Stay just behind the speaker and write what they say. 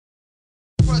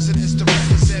presidents to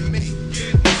represent me.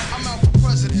 I'm out for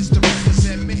presidents to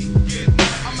represent me.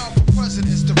 I'm out for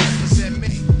presidents to represent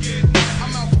me.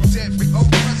 I'm out for every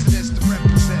presidents to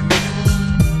represent me.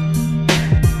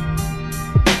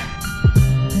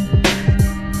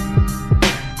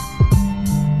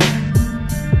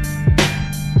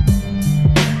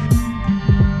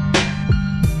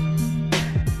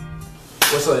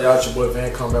 What's up, y'all? It's your boy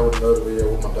Van coming back with another video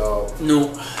with my dog.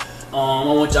 No. I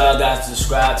want y'all guys to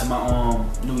subscribe to my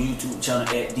new YouTube channel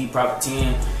at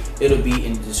DProper10. It'll be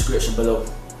in the description below.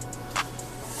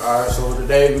 Alright, so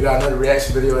today we got another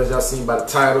reaction video, as y'all seen by the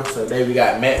title. So today we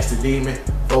got MaxThaDemon,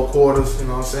 4 quarters, you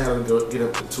know what I'm saying? Let's go get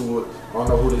into it. I don't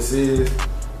know who this is.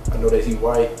 I know that he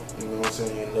white, you know what I'm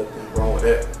saying? Nothing wrong with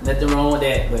that. Nothing wrong with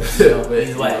that, but you know, but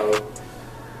he's white. You know,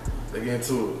 let's get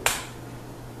into it.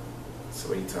 So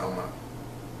what you talking about?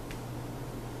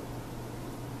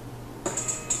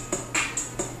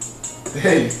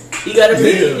 Hey, he got a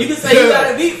beat. Yeah. You can say he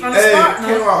got a beat from the start.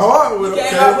 Came out hard with him.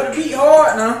 Came out with a beat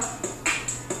hard now.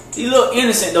 He look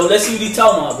innocent though. Let's see what he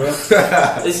talking about, bro.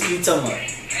 Let's see what he talking about.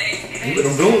 Look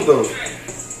at him doing though.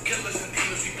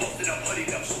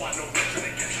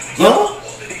 Huh?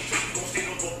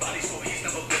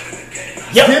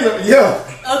 Yep.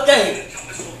 Yeah. Okay.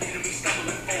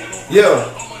 Yeah.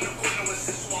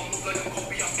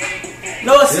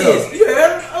 No assist. You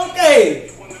heard him? Okay.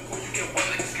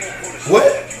 What?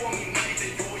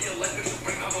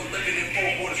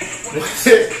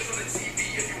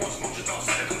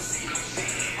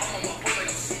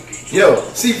 Yo,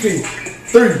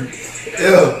 CP3.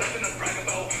 Yeah.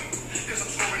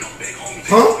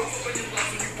 Huh?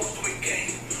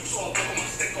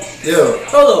 Yeah.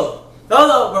 Hold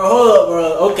up,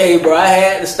 bro. Okay, bro. I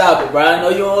had to stop it, bro. I know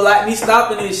you don't like me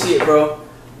stopping this shit, bro.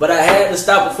 But I had to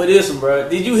stop it for this one, bro.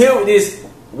 Did you hear what this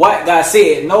white guy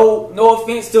said? No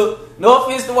offense to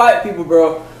white people,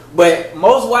 bro. But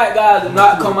most white guys do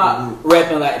not come out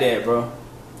rapping like that, bro.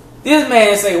 This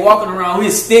man say walking around with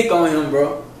his stick on him,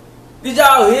 bro. Did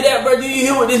y'all hear that, bro? Do you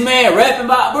hear what this man rapping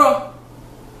about, bro?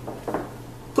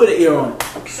 Put an ear on it.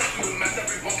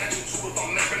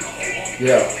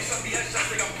 Yeah.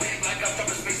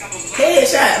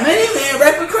 Headshot, man. This man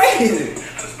rapping crazy.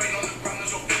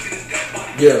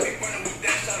 Yeah.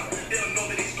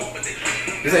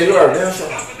 You say you are a damn song?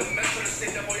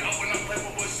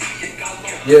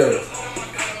 Yeah.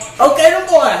 Okay, them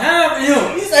boys hammering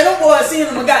him. You say them boys seen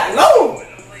him and got low.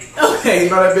 Okay. You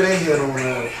know that bit ain't here no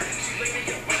more.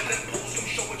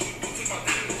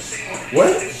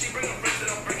 What?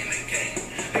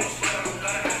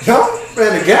 Huh?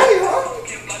 Man, the gang, huh?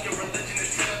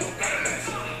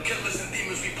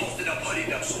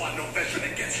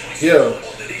 Yeah.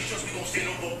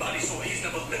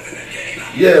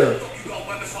 Yeah.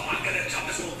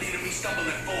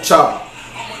 Chop.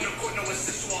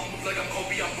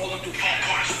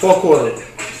 4 quarters.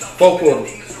 4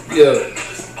 quarters. Yeah.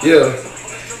 Yeah.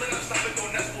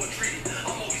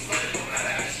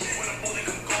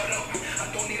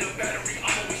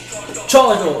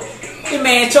 Charge though. This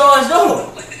man charged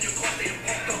though.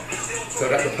 So I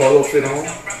got the polo fit on.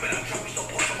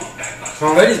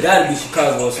 Bro, this gotta be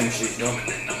Chicago or some shit, bro.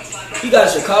 He got a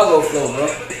Chicago flow, bro.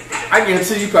 I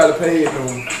guarantee you probably paid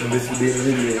him for this to be in the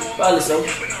video. Probably so.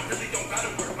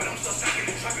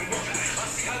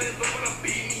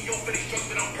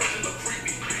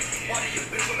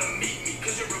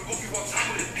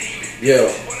 Yeah.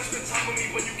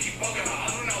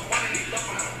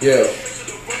 Yeah.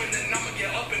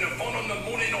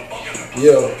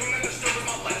 Yeah.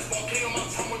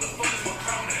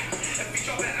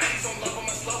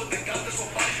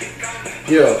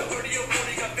 Yeah.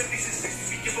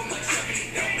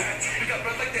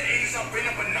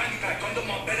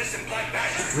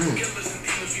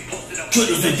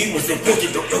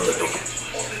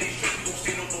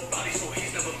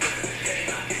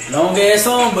 Long ass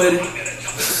song, buddy. Long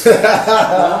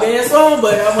ass song,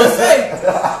 buddy. I must say,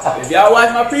 if y'all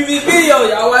watch my previous video,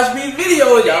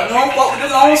 y'all know I'm fuck with the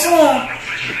long song.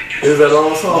 Is that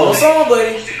long song? Long song,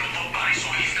 buddy.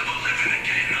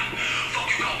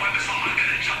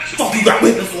 Fuck you got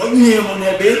weapons for him on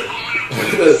that bitch.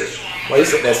 Why you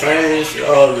said that same shit?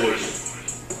 Oh,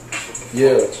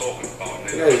 yeah.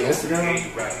 Yeah, Instagram?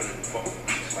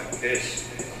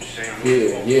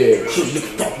 Yeah.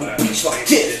 Bitch like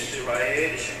this.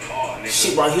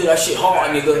 Shit right here, that shit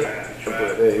hard, nigga.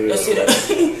 That's it.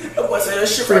 That boy said that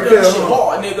shit right there, that shit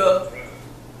hard, nigga.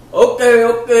 Okay.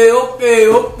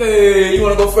 You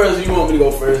wanna go first or you want me to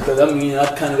go first? Cause I mean, I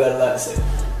kinda got a lot to say.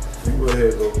 Go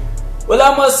ahead, bro. Well,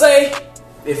 I must say,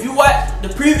 if you watch the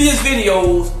previous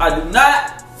videos, I do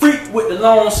not freak with the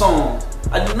long song.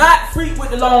 I do not freak with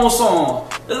the long song.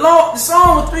 The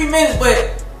song was 3 minutes,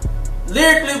 but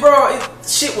lyrically, bro,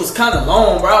 shit was kind of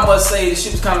long, bro. I must say the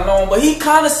shit was kind of long, but he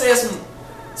kind of said some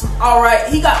alright.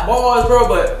 He got bars, bro,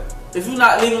 but if you're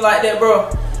not living like that,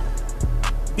 bro,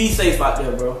 be safe out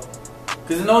there, bro. Cause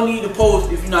there's no need to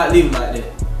post if you're not living like that.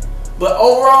 But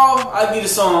overall, I give the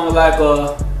song like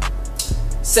a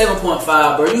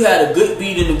 7.5, bro. You had a good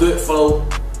beat and a good flow.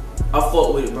 I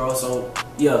fuck with it, bro. So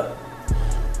yeah,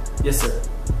 yes sir.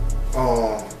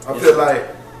 I feel like,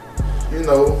 you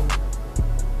know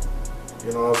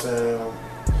what I'm saying.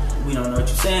 We don't know what you're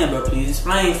saying, bro. Please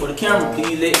explain for the camera.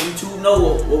 Please let YouTube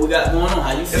know what we got going on.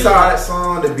 How you feel? It's alright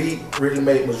song. The beat really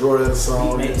made majority of the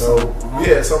song. You know, we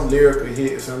had some lyrical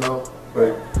hits, you know,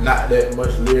 but not that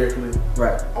much lyrically.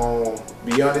 Right.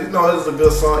 Beyond it, you know, it was a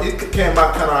good song. It came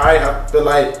out kind of alright. I feel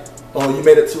like you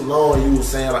made it too long. You was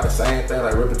saying like the same thing,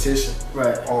 like repetition.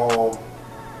 Right.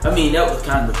 I mean, that was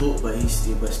kind of the hook, but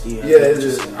still. Yeah, it's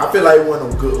just, I feel like it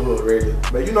wasn't a good hook, really.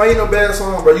 But you know, ain't no bad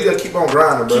song, bro. You gotta keep on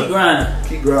grinding, bro.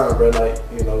 Keep grinding, bro. Like,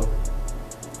 you know.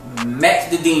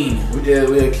 MaxThaDemon.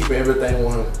 We're keeping everything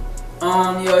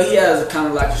 100. Yeah, he has a kind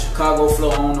of like a Chicago flow.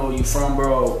 I don't know where you from,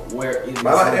 bro. Where is it?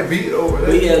 I like that beat over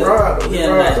there. He has a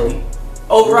nice beat.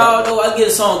 Overall, though, I get a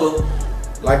song, though.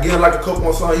 Like, getting like a couple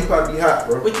more songs, he probably be hot,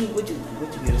 bro. What you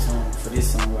get a song for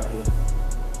this song right here?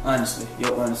 Honestly,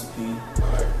 your honest opinion.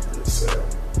 Alright, it's 7.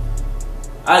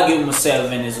 I give him a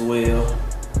 7 as well.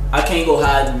 I can't go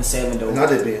higher than the 7 though. Not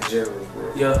that being generous,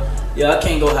 bro. Yeah, I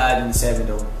can't go higher than the 7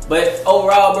 though. But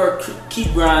overall, bro,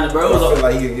 keep grinding, bro. I feel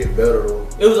like he can get better though.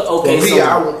 It was an okay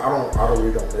song. I don't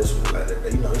really don't mess with it like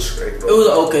that. You know, it's straight, bro. It was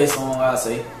an okay song, I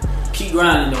say. Keep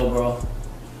grinding though, bro.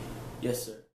 Yes, sir.